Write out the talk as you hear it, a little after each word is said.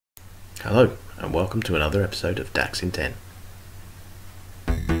Hello and welcome to another episode of DAX in 10.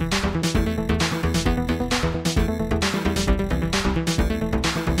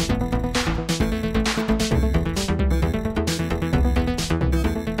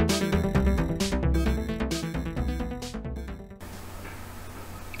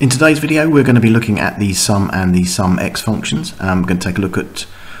 In today's video we're going to be looking at the SUM and the SUMX functions. We're going to take a look at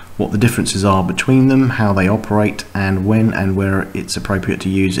what the differences are between them, how they operate, and when and where it's appropriate to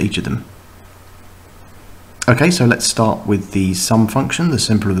use each of them. Okay, so let's start with the SUM function, the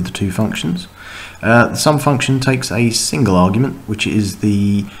simpler of the two functions. The SUM function takes a single argument, which is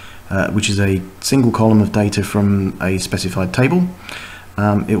a single column of data from a specified table.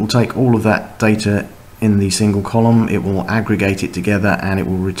 It will take all of that data in the single column, it will aggregate it together, and it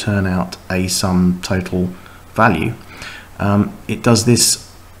will return out a sum total value. It does this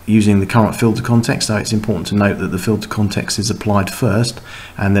using the current filter context, so it's important to note that the filter context is applied first,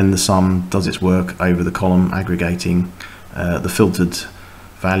 and then the sum does its work over the column, aggregating the filtered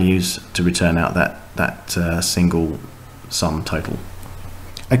values to return out that single sum total.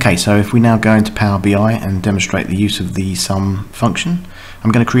 Okay, so if we now go into Power BI and demonstrate the use of the SUM function,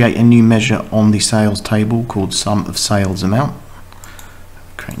 I'm going to create a new measure on the sales table called Sum of Sales Amount.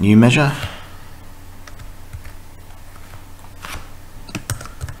 Create new measure.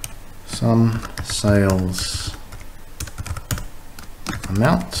 Sum sales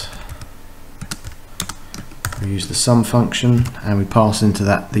amount. We use the SUM function and we pass into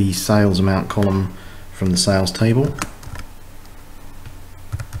that the sales amount column from the sales table.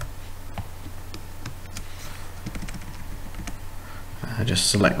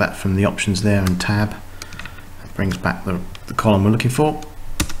 Just select that from the options there and tab. That brings back the column we're looking for.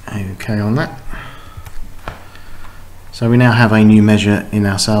 Okay on that. So we now have a new measure in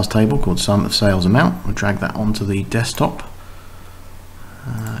our sales table called Sum of Sales Amount. We'll drag that onto the desktop.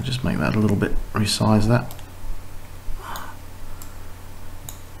 Just make that a little bit, resize that.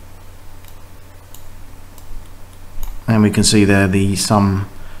 And we can see there the sum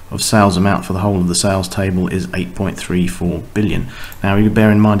of sales amount for the whole of the sales table is 8.34 billion. Now you bear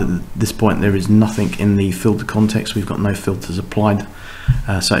in mind at this point there is nothing in the filter context, we've got no filters applied,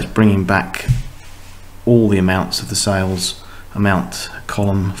 so it's bringing back all the amounts of the sales amount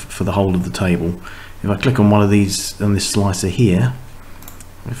column for the whole of the table. If I click on one of these on this slicer here,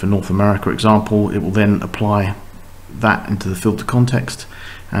 for North America example, it will then apply that into the filter context,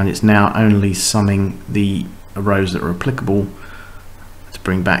 and it's now only summing the rows that are applicable to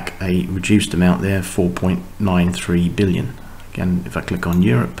bring back a reduced amount there, 4.93 billion. Again, if I click on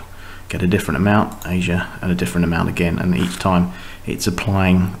Europe, get a different amount, Asia, and a different amount again, and each time it's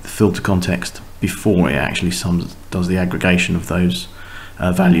applying the filter context before it actually does the aggregation of those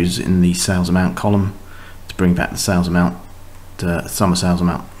values in the sales amount column to bring back the sales amount, sum of sales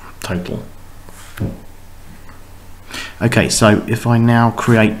amount total. Okay, so if I now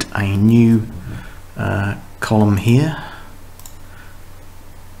create a new column here,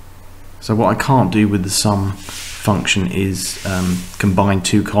 so what I can't do with the SUM function is combine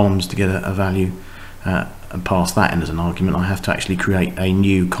two columns to get a value and pass that in as an argument. I have to actually create a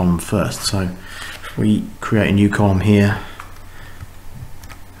new column first. So if we create a new column here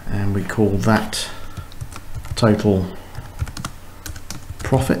and we call that total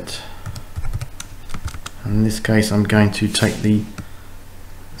profit. In this case I'm going to take the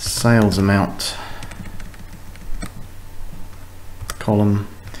sales amount column,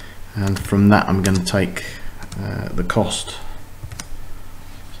 and from that I'm going to take the cost,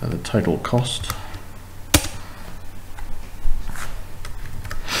 so the total cost.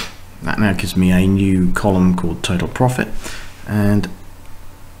 That now gives me a new column called total profit, and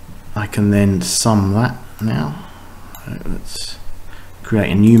I can then sum that now. Let's create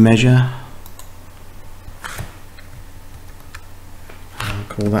a new measure. I'll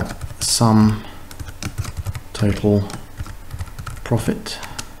call that sum total profit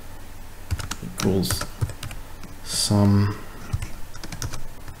equals sum,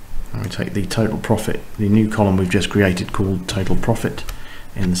 and we take the total profit, the new column we've just created called total profit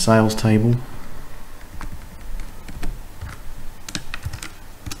in the sales table,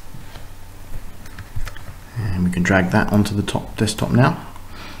 and we can drag that onto the top desktop now,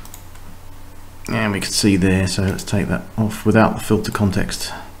 and we can see there. So let's take that off without the filter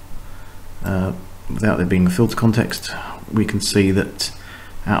context, without there being a filter context. We can see that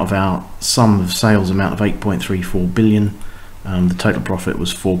out of our sum of sales amount of 8.34 billion, the total profit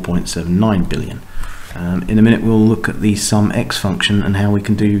was 4.79 billion. In a minute we'll look at the SUMX function and how we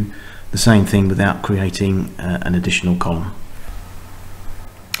can do the same thing without creating an additional column.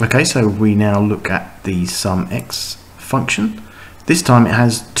 Okay, so we now look at the SUMX function. This time it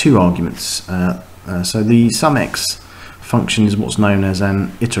has two arguments. So the SUMX function is what's known as an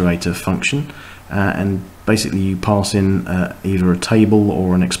iterator function, and basically you pass in either a table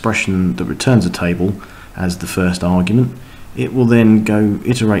or an expression that returns a table as the first argument. It will then go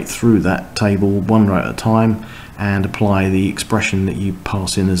iterate through that table one row at a time and apply the expression that you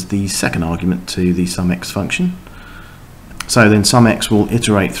pass in as the second argument to the SUMX function. So then SUMX will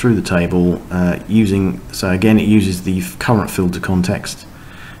iterate through the table so again it uses the current filter context.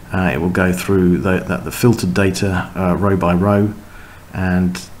 It will go through the filtered data row by row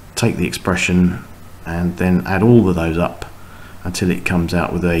and take the expression and then add all of those up until it comes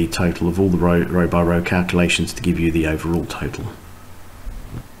out with a total of all the row by row calculations to give you the overall total.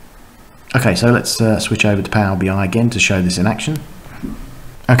 Okay, so let's switch over to Power BI again to show this in action.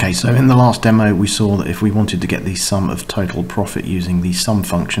 Okay, so in the last demo we saw that if we wanted to get the sum of total profit using the SUM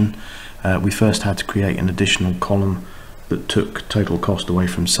function, we first had to create an additional column that took total cost away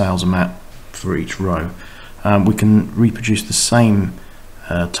from sales amount for each row. We can reproduce the same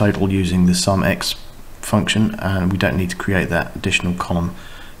total using the SUMX function, and we don't need to create that additional column.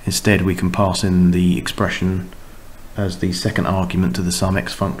 Instead we can pass in the expression as the second argument to the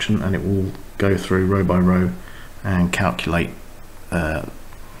SUMX function, and it will go through row by row and calculate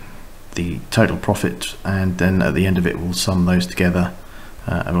the total profit, and then at the end of it we'll sum those together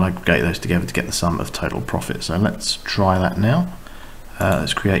and we'll aggregate those together to get the sum of total profit. So let's try that now.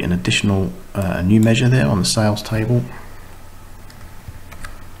 Let's create an additional new measure there on the sales table,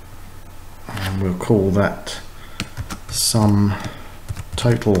 and we'll call that sum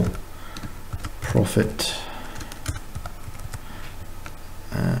total profit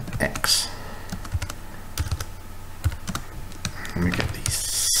X, and we get the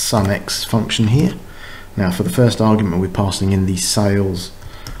SUMX function here. Now for the first argument we're passing in the sales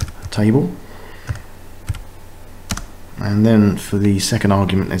table, and then for the second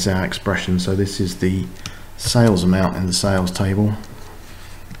argument is our expression. So this is the sales amount in the sales table,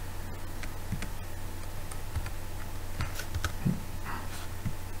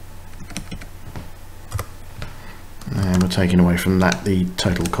 and we're taking away from that the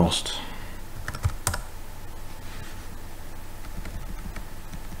total cost.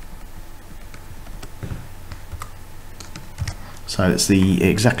 So it's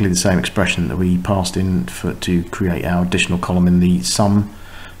exactly the same expression that we passed in to create our additional column in the SUM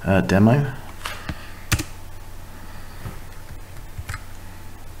demo.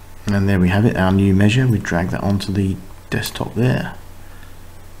 And there we have it, our new measure. We drag that onto the desktop there,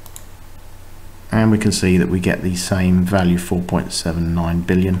 and we can see that we get the same value, 4.79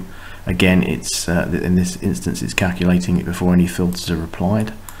 billion. Again, it's in this instance it's calculating it before any filters are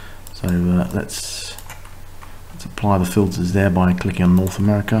applied. So let's apply the filters there by clicking on North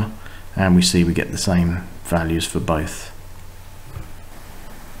America, and we see we get the same values for both.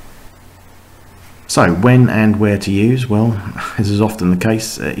 So when and where to use? Well, as is often the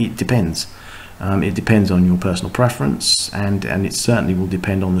case, it depends. It depends on your personal preference, and it certainly will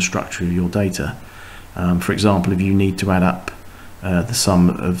depend on the structure of your data. For example, if you need to add up the sum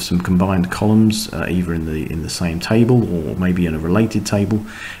of some combined columns, either in the same table or maybe in a related table,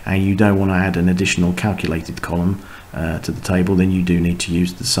 and you don't want to add an additional calculated column to the table, then you do need to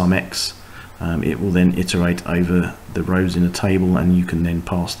use the SUMX. It will then iterate over the rows in a table, and you can then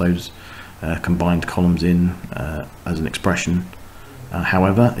pass those combined columns in as an expression.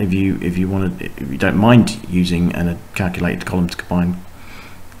 However, if you don't mind using a calculated column to combine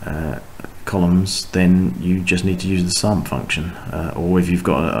columns, then you just need to use the SUM function. Or if you've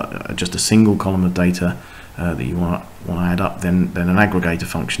got just a single column of data that you want to add up, then an aggregator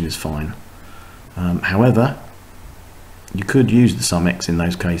function is fine. However, you could use the SUMX in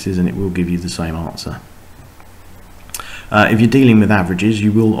those cases, and it will give you the same answer. If you're dealing with averages,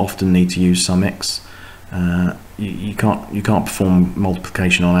 you will often need to use SUMX. You can't perform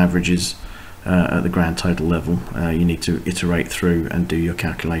multiplication on averages at the grand total level. You need to iterate through and do your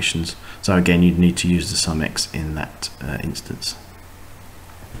calculations. So again, you'd need to use the SUMX in that instance.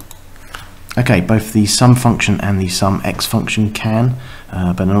 Okay, both the SUM function and the SUMX function can,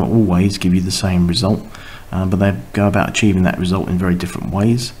 but not always, give you the same result. But they go about achieving that result in very different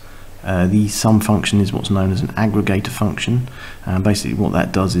ways. The SUM function is what's known as an aggregator function, and basically what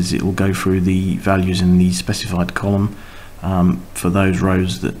that does is it will go through the values in the specified column for those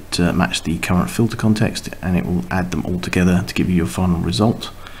rows that match the current filter context, and it will add them all together to give you your final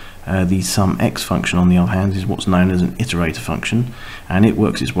result. The SUMX function, on the other hand, is what's known as an iterator function, and it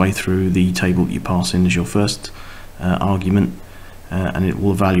works its way through the table that you pass in as your first argument, and it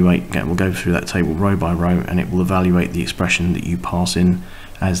will evaluate, we'll go through that table row by row, and it will evaluate the expression that you pass in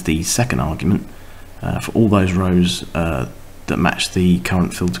as the second argument for all those rows that that match the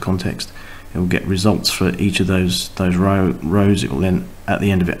current filter context. It will get results for each of those rows. It will then, at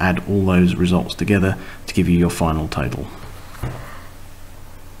the end of it, add all those results together to give you your final total.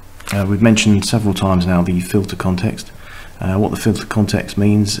 We've mentioned several times now the filter context. What the filter context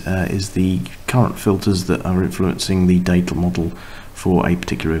means is the current filters that are influencing the data model for a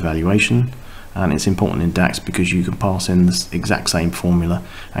particular evaluation. And it's important in DAX because you can pass in the exact same formula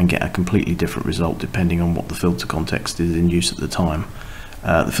and get a completely different result depending on what the filter context is in use at the time.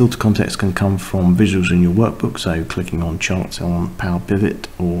 The filter context can come from visuals in your workbook, so clicking on charts on Power Pivot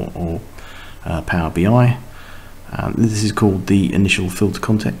or Power BI. This is called the initial filter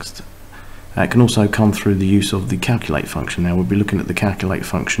context. It can also come through the use of the calculate function. Now we'll be looking at the calculate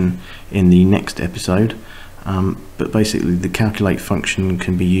function in the next episode, but basically the calculate function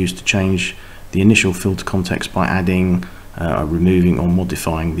can be used to change the initial filter context by adding, removing or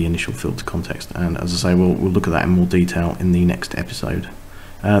modifying the initial filter context. And as I say, we'll look at that in more detail in the next episode.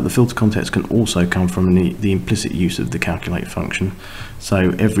 The filter context can also come from the implicit use of the calculate function.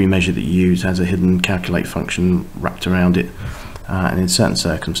 So every measure that you use has a hidden calculate function wrapped around it, and in certain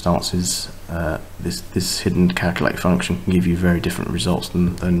circumstances this hidden calculate function can give you very different results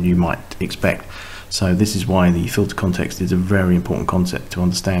than you might expect. So this is why the filter context is a very important concept to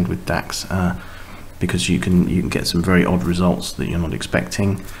understand with DAX, because you can get some very odd results that you're not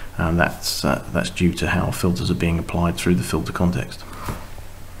expecting, and that's due to how filters are being applied through the filter context.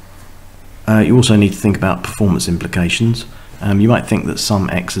 You also need to think about performance implications. You might think that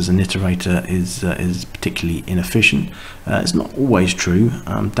SUMX as an iterator is particularly inefficient. It's not always true.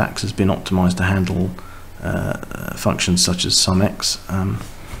 DAX has been optimized to handle functions such as SUMX,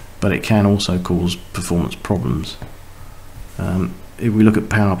 but it can also cause performance problems. If we look at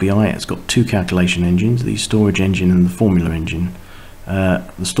Power BI, it's got two calculation engines, the storage engine and the formula engine.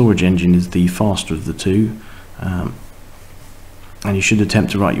 The storage engine is the faster of the two, and you should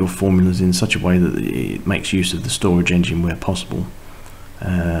attempt to write your formulas in such a way that it makes use of the storage engine where possible.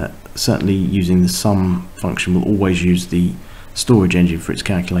 Certainly using the SUM function will always use the storage engine for its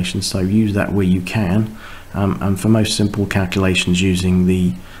calculations, so use that where you can, and for most simple calculations using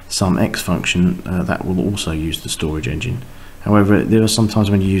the SUMX function, that will also use the storage engine. However, there are some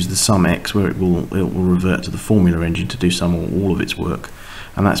times when you use the SUMX where it will revert to the formula engine to do some or all of its work,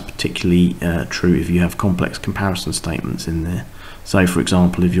 and that's particularly true if you have complex comparison statements in there. So for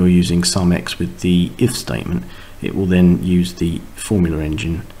example, if you're using SUMX with the if statement, it will then use the formula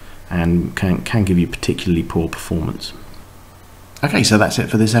engine and can give you particularly poor performance. Okay, so that's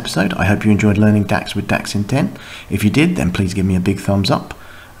it for this episode. I hope you enjoyed learning DAX with DAX in 10. If you did, then please give me a big thumbs up,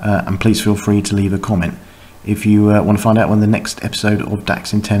 and please feel free to leave a comment. If you want to find out when the next episode of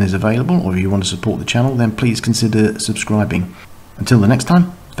DAX in 10 is available, or if you want to support the channel, then please consider subscribing. Until the next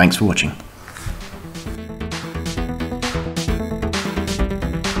time, thanks for watching.